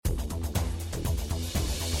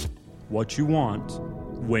what you want,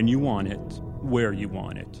 when you want it, where you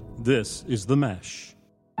want it. This is The Mesh.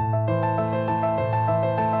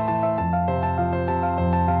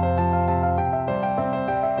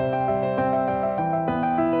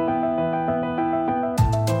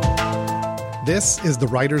 This is The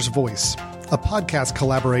Writer's Voice, a podcast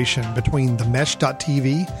collaboration between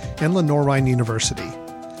TheMesh.tv and Lenoir-Rhyne University,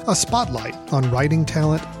 a spotlight on writing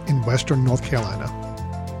talent in Western North Carolina.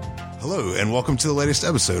 Hello, and welcome to the latest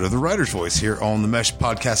episode of The Writer's Voice here on the Mesh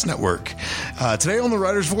Podcast Network. Today on The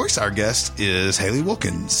Writer's Voice, our guest is Haley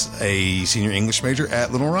Wilkins, a senior English major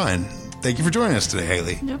at Lenoir-Rhyne. Thank you for joining us today,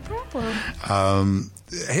 Haley. No problem.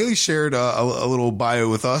 Haley shared a little bio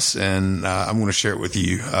with us, and I'm going to share it with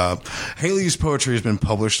you. Haley's poetry has been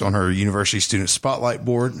published on her University Student Spotlight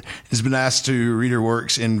Board and has been asked to read her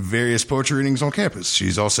works in various poetry readings on campus.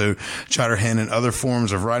 She's also tried her hand in other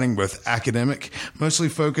forms of writing, both academic, mostly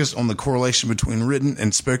focused on the correlation between written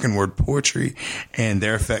and spoken word poetry and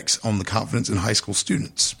their effects on the confidence in high school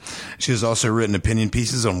students. She has also written opinion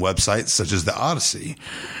pieces on websites such as The Odyssey.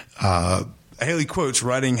 Haley quotes,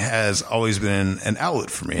 "Writing has always been an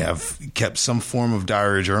outlet for me. I've kept some form of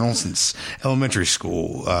diary or journal since elementary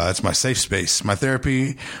school. It's my safe space, my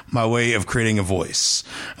therapy, my way of creating a voice."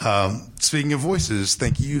 Speaking of voices,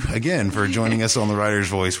 thank you again for joining us on The Writer's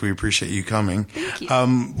Voice. We appreciate you coming. Thank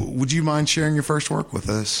you. Would you mind sharing your first work with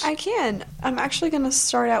us? I can. I'm actually going to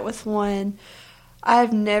start out with one.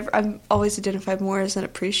 I've always identified more as an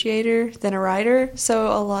appreciator than a writer,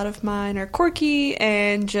 so a lot of mine are quirky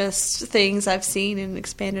and just things I've seen and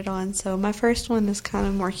expanded on. So my first one is kind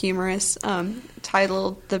of more humorous,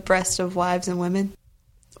 titled "The Breast of Wives and Women."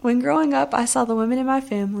 When growing up, I saw the women in my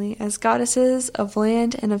family as goddesses of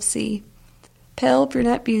land and of sea, pale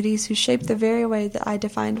brunette beauties who shaped the very way that I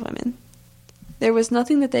defined women. There was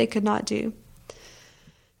nothing that they could not do.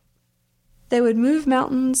 They would move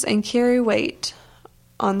mountains and carry weight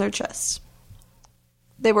on their chests.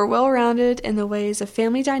 They were well-rounded in the ways of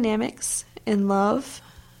family dynamics, in love,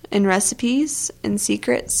 in recipes, in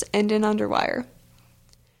secrets, and in underwire.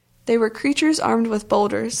 They were creatures armed with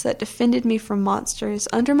boulders that defended me from monsters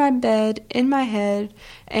under my bed, in my head,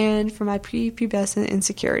 and from my prepubescent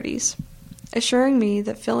insecurities, assuring me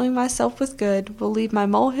that filling myself with good will lead my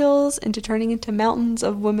molehills into turning into mountains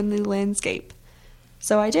of womanly landscape.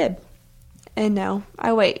 So I did. And now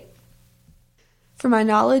I wait. For my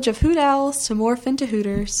knowledge of hoot owls to morph into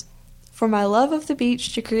hooters, for my love of the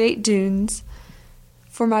beach to create dunes,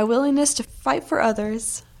 for my willingness to fight for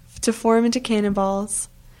others, to form into cannonballs,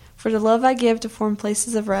 for the love I give to form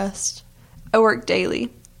places of rest, I work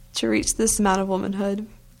daily to reach this amount of womanhood,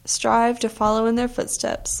 strive to follow in their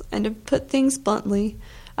footsteps, and to put things bluntly,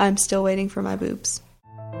 I am still waiting for my boobs.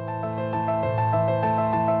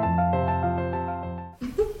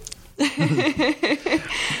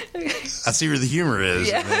 I see where the humor is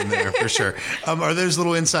in there for sure. Are those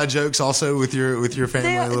little inside jokes also with your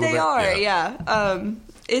family a little bit? They are, yeah.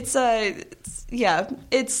 It's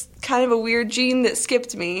kind of a weird gene that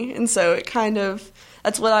skipped me, and so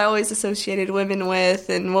that's what I always associated women with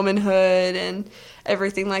and womanhood and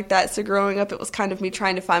everything like that. So growing up, it was kind of me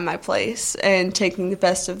trying to find my place and taking the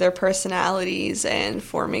best of their personalities and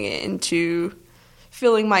forming it into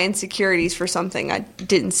feeling my insecurities for something I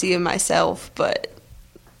didn't see in myself, but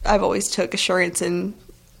I've always took assurance in,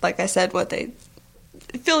 like I said,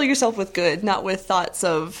 fill yourself with good, not with thoughts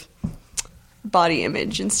of body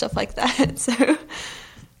image and stuff like that. So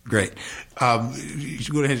great. You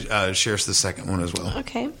should go ahead and share us the second one as well.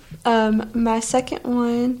 Okay. My second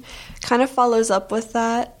one kind of follows up with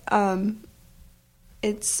that.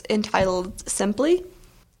 It's entitled Simply.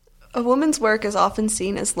 A woman's work is often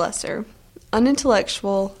seen as lesser,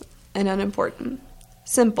 unintellectual, and unimportant.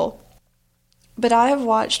 Simple. But I have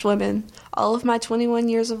watched women, all of my 21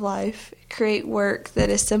 years of life, create work that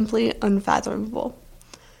is simply unfathomable.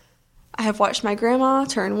 I have watched my grandma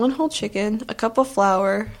turn one whole chicken, a cup of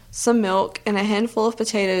flour, some milk, and a handful of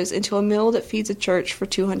potatoes into a meal that feeds a church for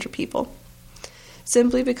 200 people,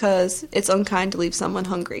 simply because it's unkind to leave someone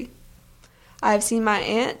hungry. I have seen my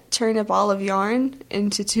aunt turn a ball of yarn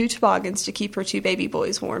into 2 toboggans to keep her 2 baby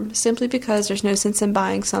boys warm, simply because there's no sense in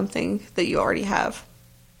buying something that you already have.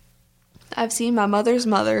 I've seen my mother's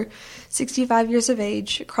mother, 65 years of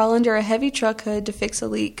age, crawl under a heavy truck hood to fix a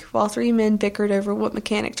leak while 3 men bickered over what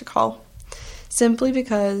mechanic to call, simply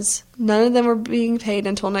because none of them were being paid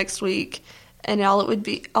until next week, and all it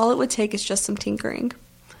would take is just some tinkering.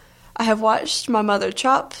 I have watched my mother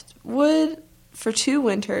chop wood for 2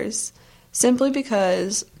 winters, simply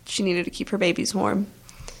because she needed to keep her babies warm.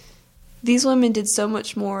 These women did so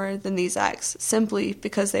much more than these acts, simply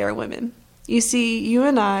because they are women. You see, you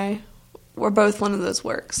and I we're both one of those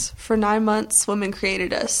works. For 9 months, women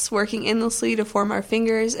created us, working endlessly to form our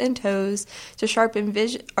fingers and toes, to sharpen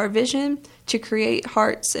our vision, to create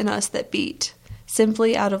hearts in us that beat,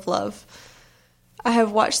 simply out of love. I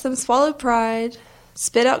have watched them swallow pride,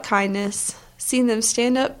 spit out kindness, seen them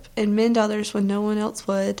stand up and mend others when no one else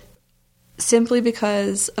would, simply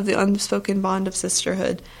because of the unspoken bond of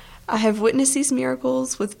sisterhood. I have witnessed these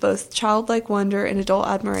miracles with both childlike wonder and adult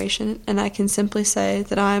admiration, and I can simply say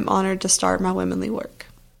that I am honored to start my womanly work.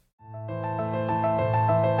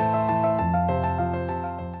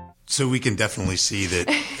 So we can definitely see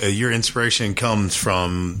that your inspiration comes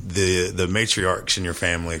from the matriarchs in your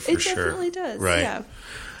family, for sure. It definitely does, right? Yeah.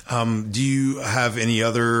 Do you have any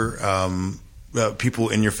other people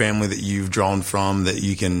in your family that you've drawn from that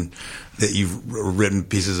you've written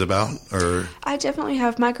pieces about? Or I definitely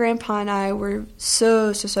have. My grandpa and I were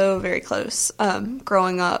so very close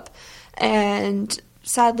growing up, and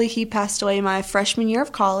sadly he passed away my freshman year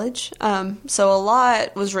of college. So a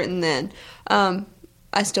lot was written then.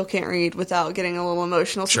 I still can't read without getting a little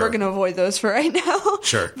emotional, so Sure. we're going to avoid those for right now.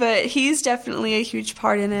 Sure. But he's definitely a huge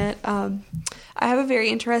part in it. I have a very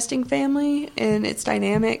interesting family in its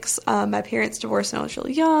dynamics. My parents divorced when I was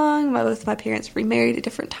really young. Both my parents remarried at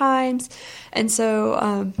different times. And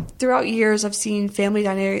so throughout years, I've seen family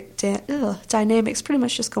dynamics pretty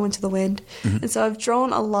much just go into the wind. Mm-hmm. And so I've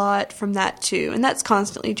drawn a lot from that too. And that's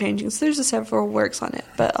constantly changing. So there's several works on it.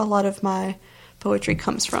 But a lot of my poetry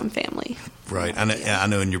comes from family. Right. I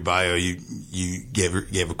know in your bio you gave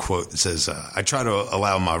a quote that says, I try to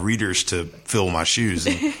allow my readers to fill my shoes.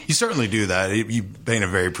 And you certainly do that. You paint a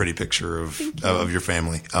very pretty picture of your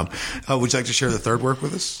family. Would you like to share the third work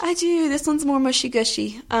with us? I do. This one's more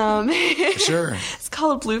mushy-gushy. Sure. It's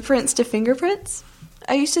called Blueprints to Fingerprints.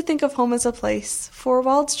 I used to think of home as a place, 4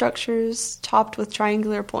 walled structures topped with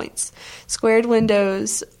triangular points, squared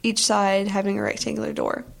windows, each side having a rectangular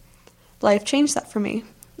door. Life changed that for me.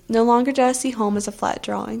 No longer did I see home as a flat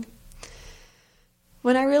drawing.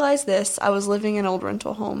 When I realized this, I was living in old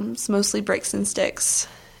rental homes, mostly bricks and sticks.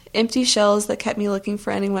 Empty shells that kept me looking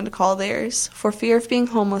for anyone to call theirs. For fear of being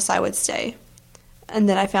homeless, I would stay. And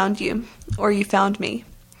then I found you, or you found me.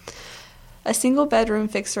 A single bedroom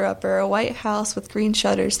fixer-upper, a white house with green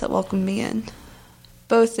shutters that welcomed me in.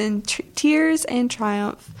 Both in tears and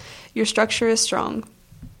triumph, your structure is strong.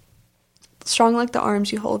 Strong like the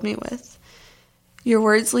arms you hold me with. Your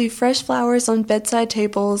words leave fresh flowers on bedside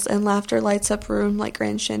tables, and laughter lights up room like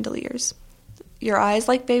grand chandeliers. Your eyes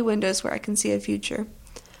like bay windows where I can see a future.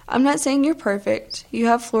 I'm not saying you're perfect. You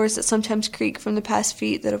have floors that sometimes creak from the past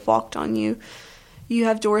feet that have walked on you. You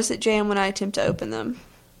have doors that jam when I attempt to open them.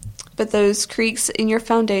 But those creaks in your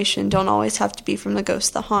foundation don't always have to be from the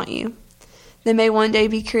ghosts that haunt you. They may one day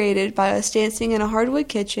be created by us dancing in a hardwood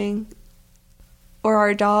kitchen, or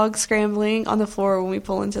our dog scrambling on the floor when we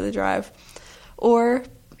pull into the drive, or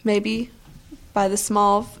maybe by the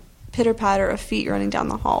small pitter-patter of feet running down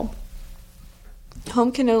the hall.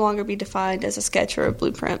 Home can no longer be defined as a sketch or a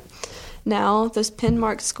blueprint. Now, those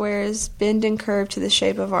pin-marked squares bend and curve to the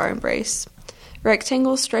shape of our embrace.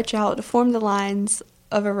 Rectangles stretch out to form the lines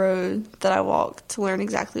of a road that I walk to learn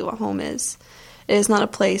exactly what home is. It is not a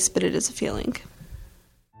place, but it is a feeling.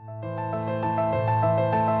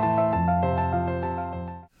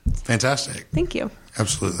 Fantastic. Thank you.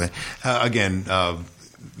 Absolutely. Again,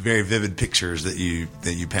 very vivid pictures that you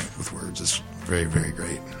paint with words. It's very, very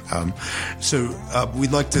great. So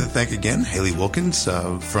we'd like to thank again Haley Wilkins,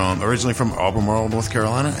 originally from Albemarle, North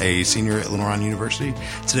Carolina, a senior at Lenoir University,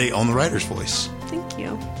 today on The Writer's Voice. Thank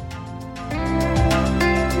you.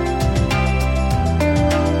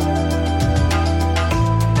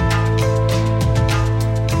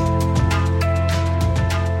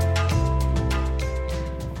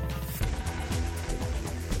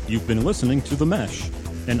 You've been listening to The Mesh,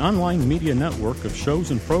 an online media network of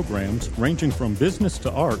shows and programs ranging from business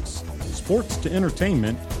to arts, sports to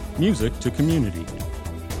entertainment, music to community.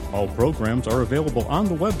 All programs are available on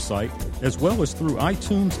the website as well as through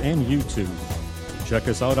iTunes and YouTube. Check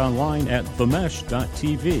us out online at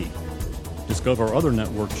themesh.tv. Discover other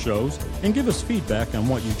network shows and give us feedback on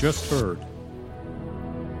what you just heard.